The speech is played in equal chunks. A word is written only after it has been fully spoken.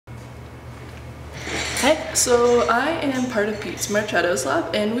Hey, so I am part of Pete's Marchetto's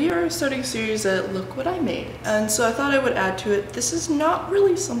lab, and we are starting a series at Look What I Made. And so I thought I would add to it. This is not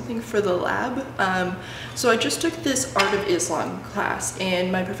really something for the lab. So I just took this Art of Islam class,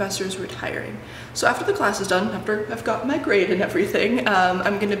 and my professor is retiring. So after the class is done, after I've got my grade and everything,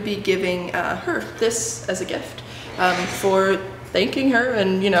 I'm going to be giving her this as a gift for thanking her,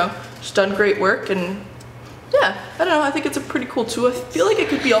 and she's done great work. And yeah, I don't know, I think it's a pretty cool tool. I feel like it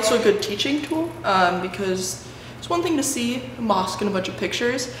could be also a good teaching tool because it's one thing to see a mosque and a bunch of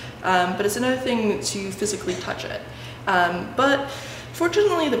pictures, but it's another thing to physically touch it. But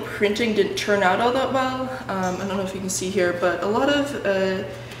fortunately the printing didn't turn out all that well. I don't know if you can see here, but a lot of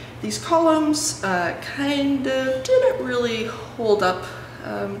these columns kind of didn't really hold up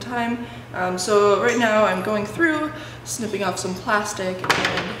time. So right now I'm going through, snipping off some plastic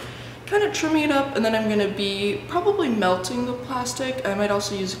and kind of trimming it up, and then I'm going to be probably melting the plastic. I might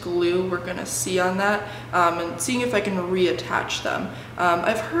also use glue, we're going to see on that, and seeing if I can reattach them.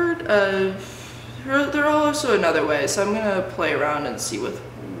 I've heard there are also another way, so I'm going to play around and see with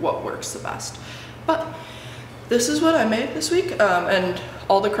what works the best. But this is what I made this week, and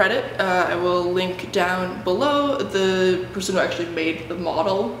all the credit I will link down below. The person who actually made the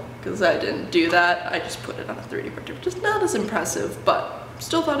model, because I didn't do that, I just put it on a 3D printer, which is not as impressive, but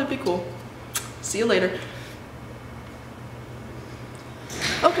still thought it'd be cool. See you later.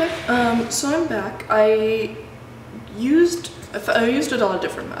 Okay, so I'm back. I used a lot of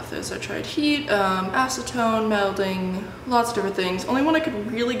different methods. I tried heat, acetone, melding, lots of different things. Only one I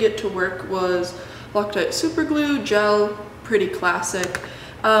could really get to work was Loctite super glue, gel, pretty classic.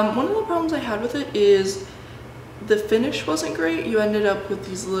 One of the problems I had with it is the finish wasn't great. You ended up with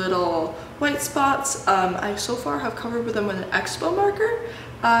these little white spots. I so far have covered with them with an Expo marker,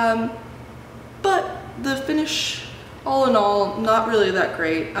 but the finish, all in all, not really that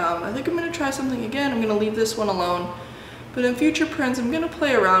great. I think I'm going to try something again. I'm going to leave this one alone, but in future prints I'm going to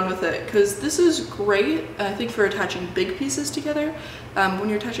play around with it, because this is great, I think, for attaching big pieces together. When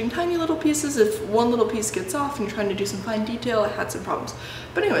you're attaching tiny little pieces, if one little piece gets off and you're trying to do some fine detail, I had some problems.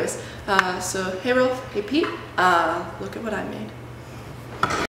 But anyways, so hey Rolf, hey Pete, look at what I made.